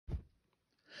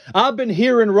I've been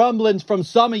hearing rumblings from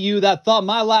some of you that thought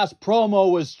my last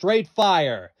promo was straight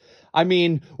fire. I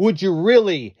mean, would you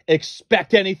really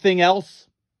expect anything else?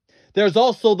 There's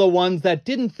also the ones that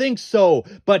didn't think so,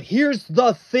 but here's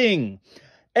the thing.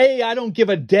 A, I don't give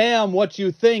a damn what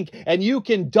you think, and you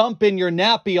can dump in your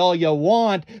nappy all you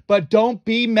want, but don't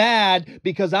be mad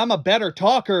because I'm a better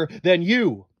talker than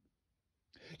you.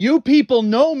 You people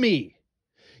know me.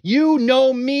 You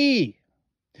know me.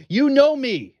 You know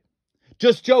me.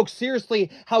 Just joke,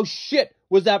 seriously, how shit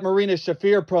was that Marina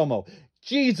Shafir promo?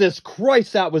 Jesus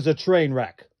Christ, that was a train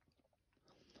wreck.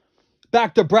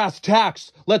 Back to brass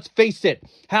tacks. Let's face it,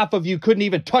 half of you couldn't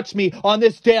even touch me on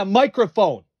this damn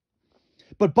microphone.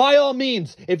 But by all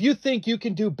means, if you think you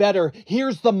can do better,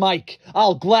 here's the mic.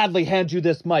 I'll gladly hand you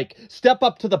this mic. Step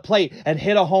up to the plate and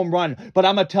hit a home run. But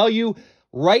I'm going to tell you,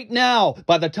 right now,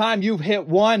 by the time you've hit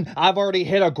one, I've already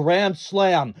hit a grand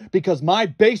slam because my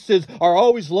bases are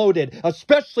always loaded,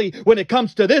 especially when it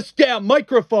comes to this damn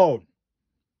microphone.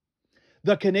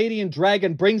 The Canadian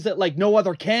Dragon brings it like no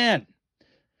other can.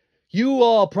 You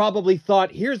all probably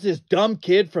thought, here's this dumb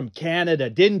kid from Canada,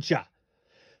 didn't ya?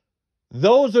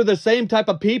 Those are the same type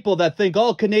of people that think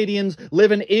all Canadians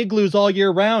live in igloos all year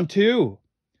round, too.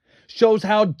 Shows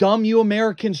how dumb you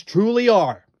Americans truly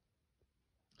are.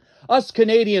 Us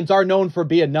Canadians are known for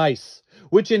being nice,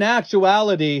 which in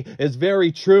actuality is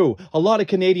very true. A lot of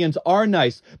Canadians are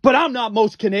nice, but I'm not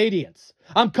most Canadians.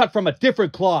 I'm cut from a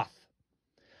different cloth.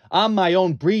 I'm my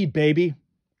own breed, baby.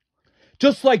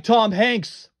 Just like Tom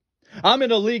Hanks, I'm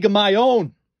in a league of my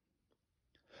own.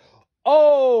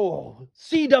 Oh,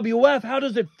 CWF, how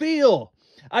does it feel?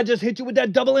 I just hit you with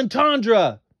that double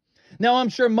entendre. Now, I'm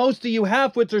sure most of you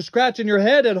half-wits are scratching your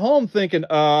head at home thinking,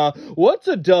 what's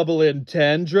a double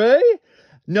entendre?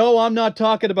 No, I'm not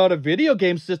talking about a video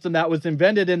game system that was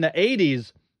invented in the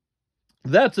 80s.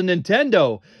 That's a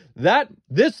Nintendo.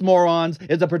 This, morons,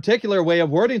 is a particular way of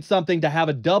wording something to have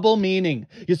a double meaning.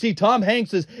 You see, Tom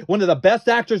Hanks is one of the best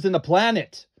actors in the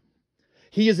planet.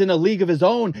 He is in a league of his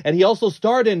own, and he also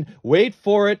starred in, wait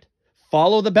for it,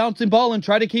 follow the bouncing ball and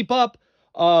try to keep up,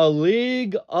 a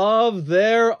league of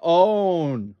their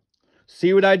own.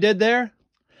 See what I did there?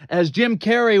 As Jim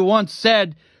Carrey once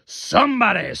said,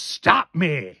 somebody stop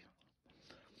me.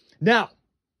 Now,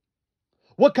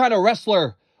 what kind of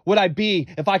wrestler would I be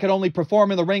if I could only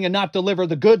perform in the ring and not deliver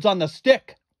the goods on the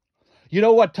stick? You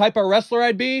know what type of wrestler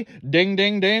I'd be? Ding,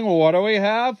 ding, ding. What do we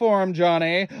have for him,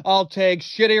 Johnny? I'll take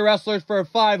shitty wrestlers for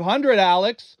 500,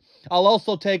 Alex. I'll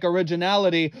also take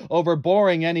originality over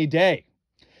boring any day.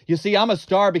 You see, I'm a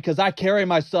star because I carry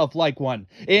myself like one,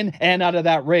 in and out of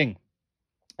that ring.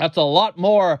 That's a lot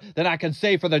more than I can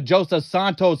say for the Joseph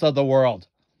Santos of the world.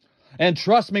 And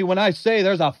trust me when I say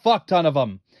there's a fuck ton of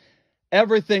them.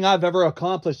 Everything I've ever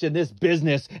accomplished in this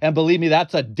business, and believe me,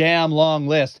 that's a damn long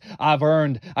list, I've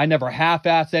earned. I never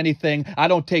half-ass anything, I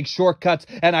don't take shortcuts,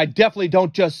 and I definitely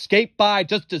don't just skate by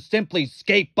just to simply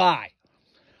skate by.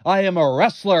 I am a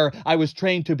wrestler. I was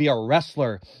trained to be a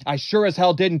wrestler. I sure as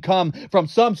hell didn't come from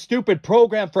some stupid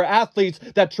program for athletes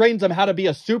that trains them how to be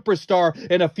a superstar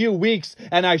in a few weeks,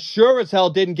 and I sure as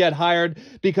hell didn't get hired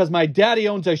because my daddy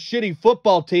owns a shitty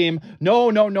football team.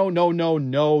 No.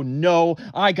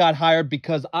 I got hired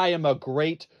because I am a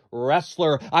great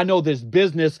wrestler. I know this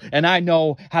business, and I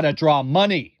know how to draw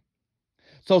money.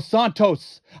 So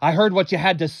Santos, I heard what you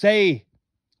had to say.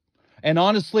 And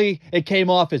honestly, it came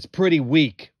off as pretty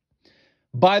weak.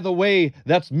 By the way,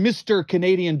 that's Mr.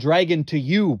 Canadian Dragon to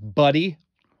you, buddy.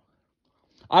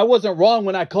 I wasn't wrong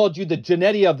when I called you the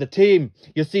Janetti of the team.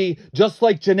 You see, just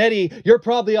like Janetti, you're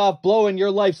probably off blowing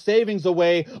your life savings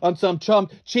away on some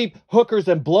cheap hookers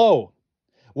and blow.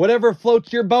 Whatever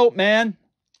floats your boat, man.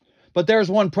 But there's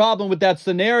one problem with that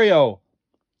scenario,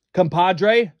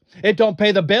 compadre. It don't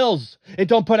pay the bills. It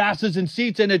don't put asses in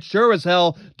seats, and it sure as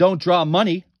hell don't draw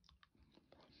money.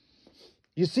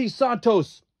 You see,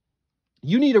 Santos,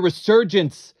 you need a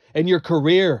resurgence in your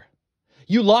career.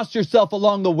 You lost yourself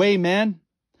along the way, man.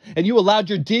 And you allowed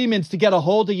your demons to get a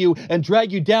hold of you and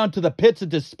drag you down to the pits of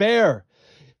despair.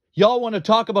 Y'all want to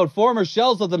talk about former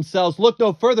shells of themselves? Look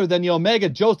no further than the Omega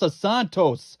Joseph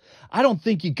Santos. I don't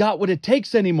think you got what it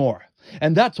takes anymore.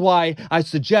 And that's why I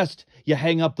suggest you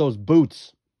hang up those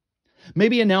boots.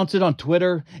 Maybe announce it on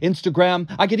Twitter,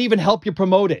 Instagram. I could even help you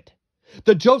promote it.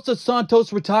 The Joseph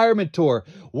Santos Retirement Tour.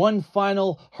 One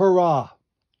final hurrah.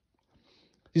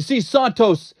 You see,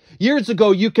 Santos, years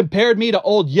ago you compared me to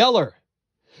Old Yeller.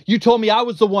 You told me I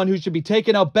was the one who should be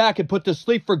taken out back and put to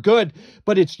sleep for good,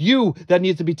 but it's you that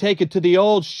needs to be taken to the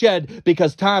old shed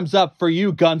because time's up for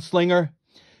you, gunslinger.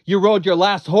 You rode your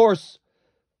last horse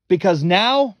because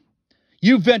now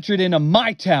you ventured into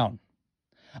my town.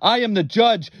 I am the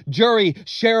judge, jury,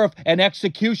 sheriff, and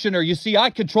executioner. You see, I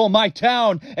control my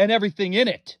town and everything in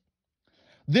it.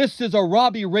 This is a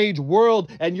Robbie Rage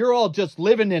world, and you're all just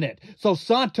living in it. So,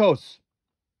 Santos,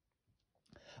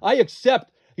 I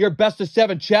accept your best of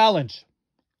 7 challenge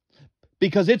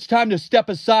because it's time to step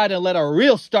aside and let a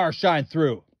real star shine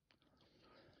through.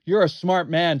 You're a smart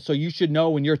man, so you should know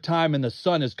when your time in the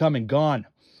sun is come and gone.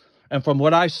 And from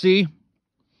what I see,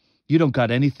 you don't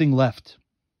got anything left.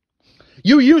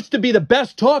 You used to be the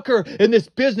best talker in this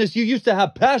business. You used to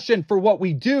have passion for what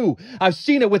we do. I've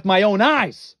seen it with my own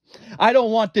eyes. I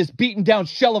don't want this beaten down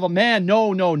shell of a man.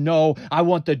 No, no, no. I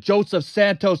want the Joseph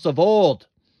Santos of old.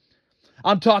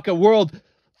 I'm talking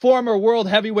former world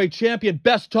heavyweight champion,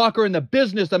 best talker in the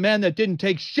business, a man that didn't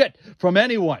take shit from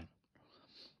anyone.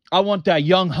 I want that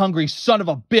young, hungry son of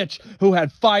a bitch who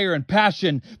had fire and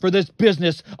passion for this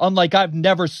business unlike I've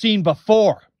never seen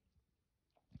before.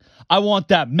 I want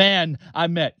that man I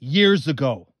met years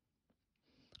ago.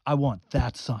 I want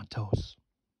that Santos.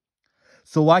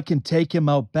 So I can take him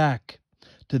out back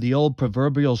to the old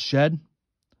proverbial shed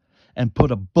and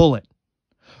put a bullet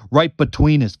right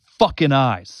between his fucking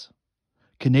eyes.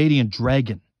 Canadian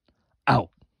Dragon.